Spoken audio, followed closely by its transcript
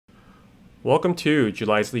Welcome to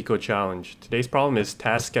July's Leetcode challenge. Today's problem is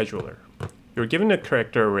task scheduler. You're given a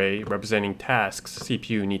character array representing tasks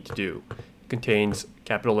CPU need to do. It contains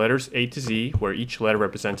capital letters A to Z, where each letter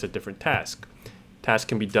represents a different task. Tasks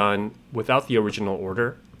can be done without the original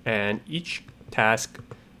order, and each task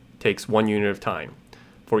takes 1 unit of time.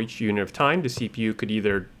 For each unit of time, the CPU could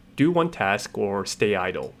either do one task or stay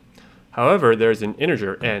idle. However, there's an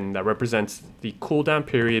integer n that represents the cooldown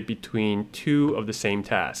period between two of the same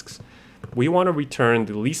tasks. We want to return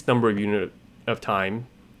the least number of unit of time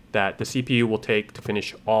that the CPU will take to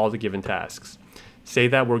finish all the given tasks. Say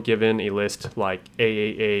that we're given a list like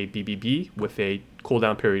AAABBB with a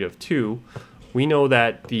cooldown period of 2. We know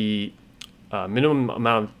that the minimum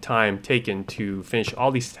amount of time taken to finish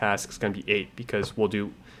all these tasks is going to be 8, because we'll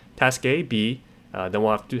do task A, B, then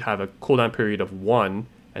we'll have to have a cooldown period of 1,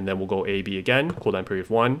 and then we'll go A, B again, cooldown period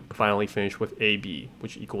of 1, finally finish with A, B,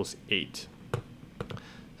 which equals 8.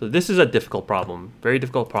 So this is a difficult problem, very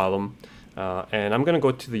difficult problem, and I'm going to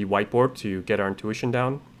go to the whiteboard to get our intuition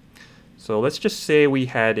down. So let's just say we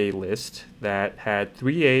had a list that had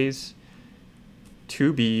 3 A's,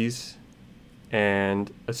 2 B's,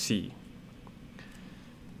 and a C.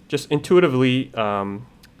 Just intuitively,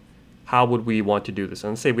 how would we want to do this?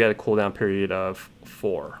 And let's say we had a cooldown period of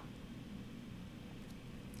 4.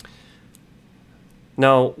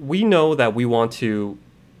 Now, we know that we want to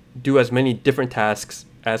do as many different tasks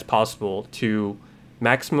as possible to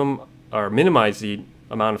maximum or minimize the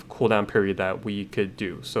amount of cooldown period that we could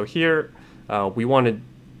do. So here we want to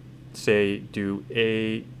say do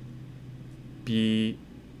A, B,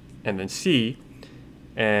 and then C.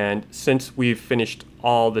 And since we've finished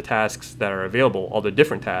all the tasks that are available, all the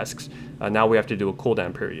different tasks, now we have to do a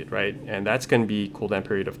cooldown period, right? And that's going to be cooldown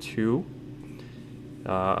period of 2.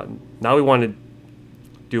 Now we want to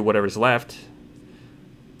do whatever's left.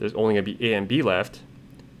 There's only going to be A and B left.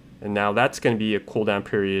 And now that's going to be a cooldown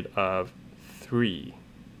period of 3.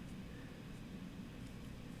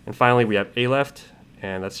 And finally, we have A left,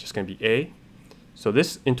 and that's just going to be A. So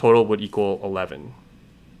this in total would equal 11.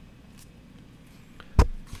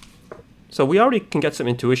 So we already can get some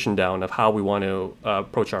intuition down of how we want to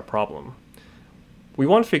approach our problem. We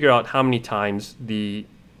want to figure out how many times the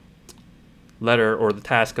letter or the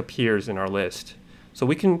task appears in our list. So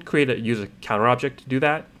we can use a counter object to do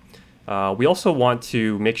that. We also want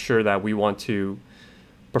to make sure that we want to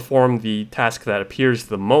perform the task that appears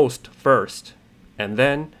the most first, and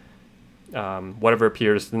then whatever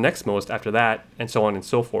appears the next most after that, and so on and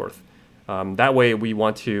so forth. That way we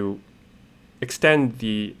want to extend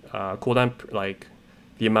the cooldown, like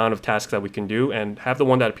the amount of tasks that we can do, and have the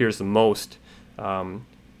one that appears the most go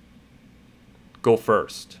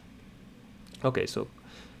first. Okay, so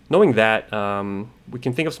knowing that, we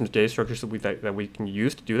can think of some data structures that we can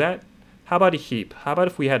use to do that. How about a heap? How about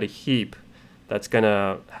if we had a heap that's going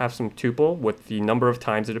to have some tuple with the number of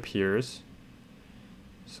times it appears.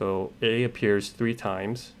 So A appears 3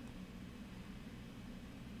 times,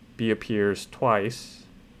 B appears twice,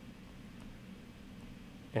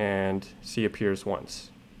 and C appears once.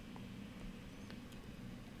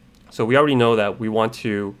 So we already know that we want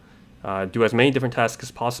to do as many different tasks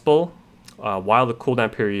as possible while the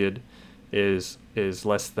cooldown period is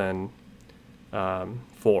less than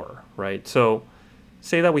 4, right? So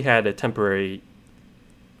say that we had a temporary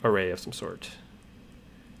array of some sort.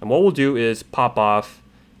 And what we'll do is pop off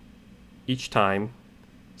each time,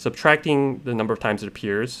 subtracting the number of times it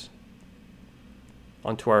appears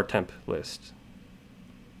onto our temp list.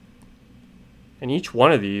 And each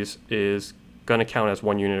one of these is going to count as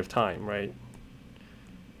 1 unit of time, right?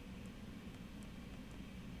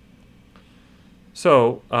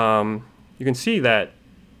 So you can see that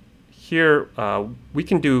here we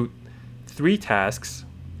can do 3 tasks,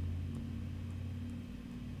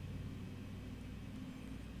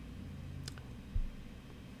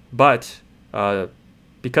 but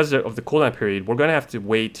because of the cooldown period, we're going to have to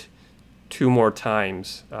wait 2 more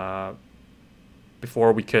times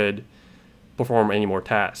before we could perform any more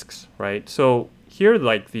tasks, right? So here,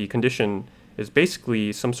 like, the condition is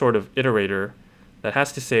basically some sort of iterator that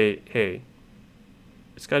has to say, hey,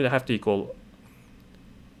 it's going to have to equal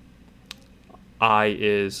I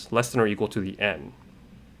is less than or equal to the n.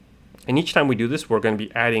 And each time we do this, we're going to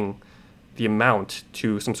be adding the amount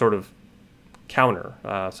to some sort of counter,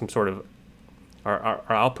 some sort of our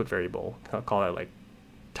output variable. I'll call that like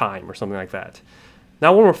time or something like that.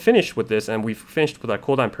 Now when we're finished with this and we've finished with our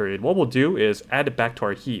cooldown period, what we'll do is add it back to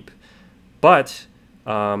our heap. But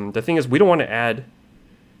the thing is, we don't want to add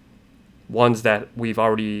ones that we've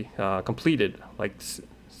already completed, like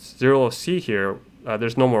 0C here.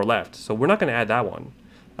 There's no more left, so we're not going to add that one.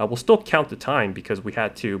 We'll still count the time because we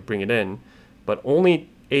had to bring it in, but only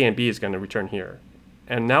A and B is going to return here.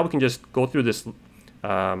 And now we can just go through this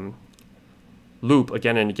loop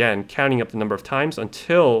again and again, counting up the number of times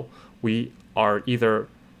until we are either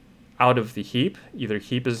out of the heap, either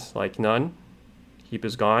heap is like none, heap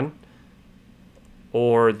is gone,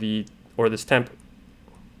 or this temp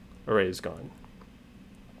array is gone.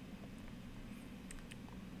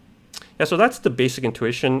 Yeah, so that's the basic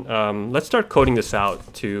intuition. Let's start coding this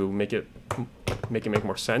out to make it make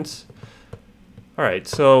more sense. All right,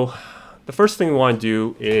 so the first thing we want to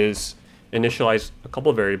do is initialize a couple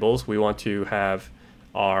of variables. We want to have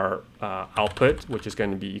our output, which is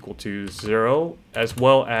going to be equal to 0, as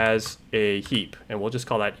well as a heap, and we'll just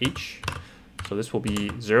call that H. So this will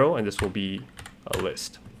be 0, and this will be a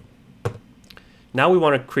list. Now we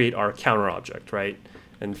want to create our counter object, right?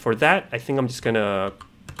 And for that, I think I'm just going to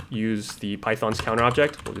use the Python's counter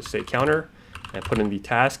object. We'll just say counter and put in the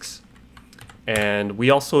tasks. And we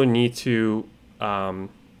also need to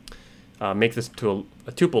make this to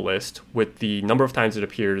a tuple list with the number of times it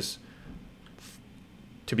appears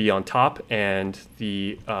to be on top and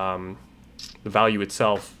the value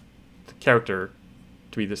itself, the character,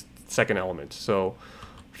 to be the second element. So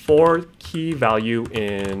for key value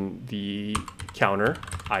in the counter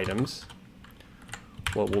items,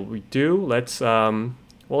 what will we do? Let's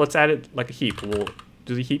add it like a heap. We'll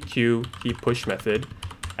do the heap queue, heap push method,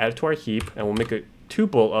 add it to our heap, and we'll make a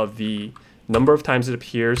tuple of the number of times it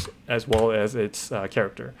appears as well as its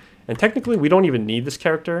character. And technically, we don't even need this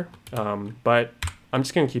character, but I'm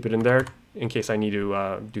just going to keep it in there in case I need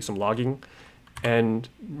to do some logging. And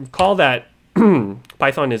recall that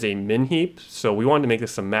Python is a min heap, so we want to make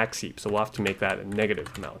this a max heap, so we'll have to make that a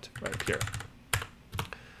negative amount right up here.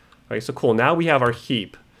 All right, so cool. Now we have our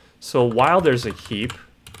heap. So while there's a heap,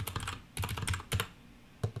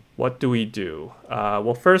 what do we do?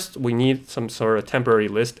 Well, first we need some sort of temporary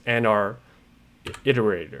list and our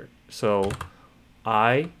iterator. So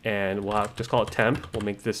and we'll just call it temp. We'll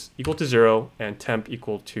make this equal to 0 and temp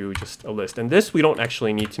equal to just a list. And this we don't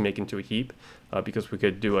actually need to make into a heap because we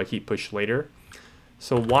could do a heap push later.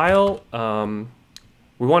 So while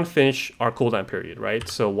we want to finish our cooldown period, right?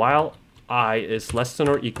 So while I is less than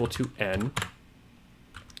or equal to n,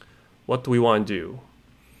 what do we want to do?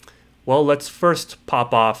 Well, let's first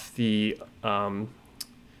pop off the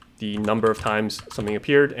number of times something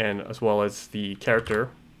appeared, and as well as the character.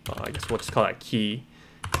 I guess we'll just call that key,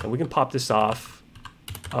 and we can pop this off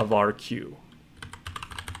of our queue.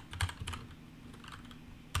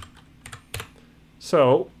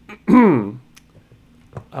 So I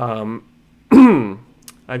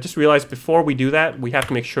just realized before we do that, we have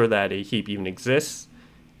to make sure that a heap even exists,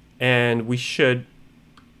 and we should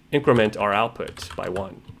increment our output by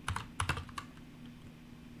 1.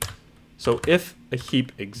 So if a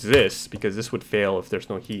heap exists, because this would fail if there's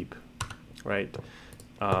no heap, right?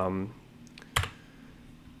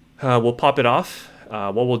 We'll pop it off.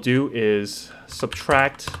 What we'll do is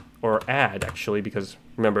subtract or add, actually, because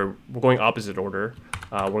remember, we're going opposite order.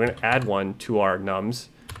 We're going to add 1 to our nums,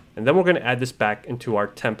 and then we're going to add this back into our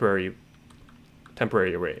temporary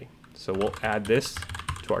array. So we'll add this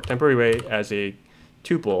to our temporary array as a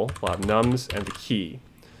tuple. We'll have nums and the key.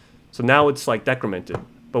 So now it's like decremented.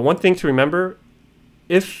 But one thing to remember,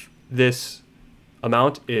 if this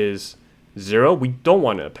amount is 0, we don't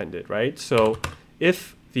want to append it, right? So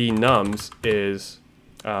if the nums is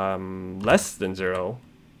less than 0,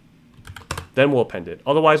 then we'll append it.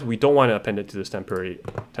 Otherwise, we don't want to append it to this temporary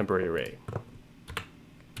array.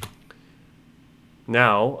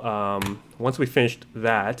 Now, once we finished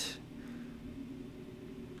that,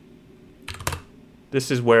 this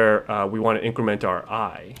is where we want to increment our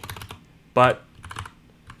I. But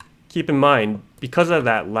keep in mind, because of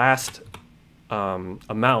that last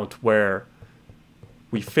amount where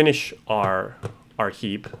we finish our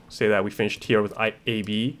heap, say that we finished here with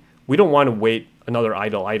AB, we don't want to wait another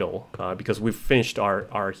idle because we've finished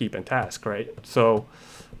our heap and task, right? So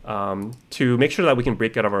to make sure that we can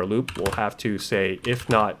break out of our loop, we'll have to say if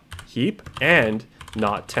not heap and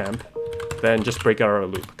not temp, then just break out of our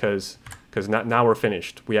loop because now we're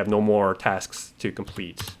finished. We have no more tasks to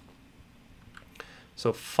complete.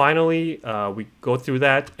 So finally, we go through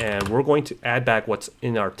that, and we're going to add back what's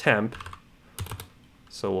in our temp.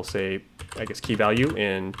 So we'll say, I guess, key value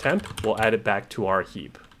in temp. We'll add it back to our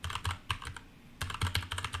heap.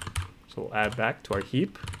 So we'll add back to our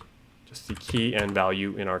heap just the key and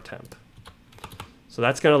value in our temp. So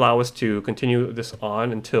that's going to allow us to continue this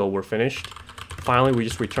on until we're finished. Finally, we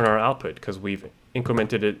just return our output because we've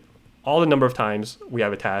incremented it all the number of times we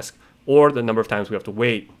have a task, or the number of times we have to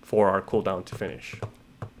wait for our cooldown to finish.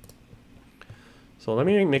 So let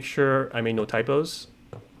me make sure I made no typos.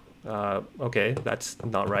 Okay, that's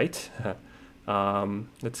not right.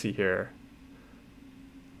 Let's see here.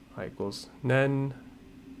 I equals nen,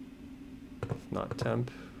 not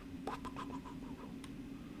temp.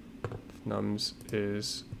 Nums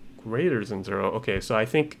is greater than 0. Okay, so I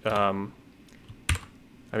think I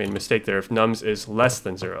made a mistake there. If nums is less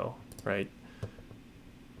than 0, right?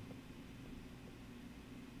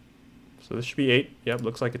 So this should be 8. Yep,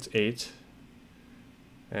 looks like it's 8.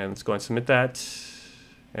 And let's go and submit that.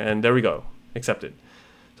 And there we go, accepted.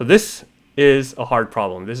 So this is a hard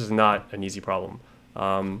problem. This is not an easy problem.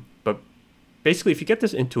 But basically, if you get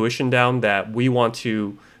this intuition down that we want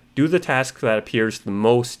to do the task that appears the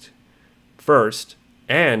most first,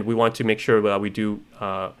 and we want to make sure that we do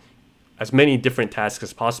as many different tasks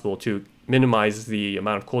as possible to minimize the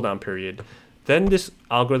amount of cooldown period, then this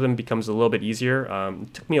algorithm becomes a little bit easier.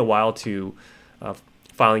 It took me a while to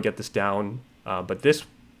finally get this down, but this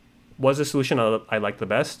was a solution I liked the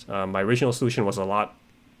best. My original solution was a lot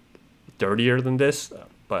dirtier than this,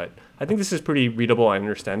 but I think this is pretty readable and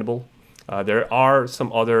understandable. There are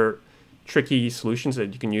some other tricky solutions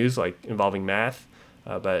that you can use, like involving math,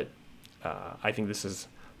 but I think this is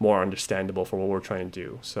more understandable for what we're trying to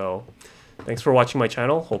do. So thanks for watching my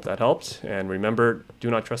channel. Hope that helped. And remember, do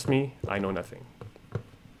not trust me. I know nothing.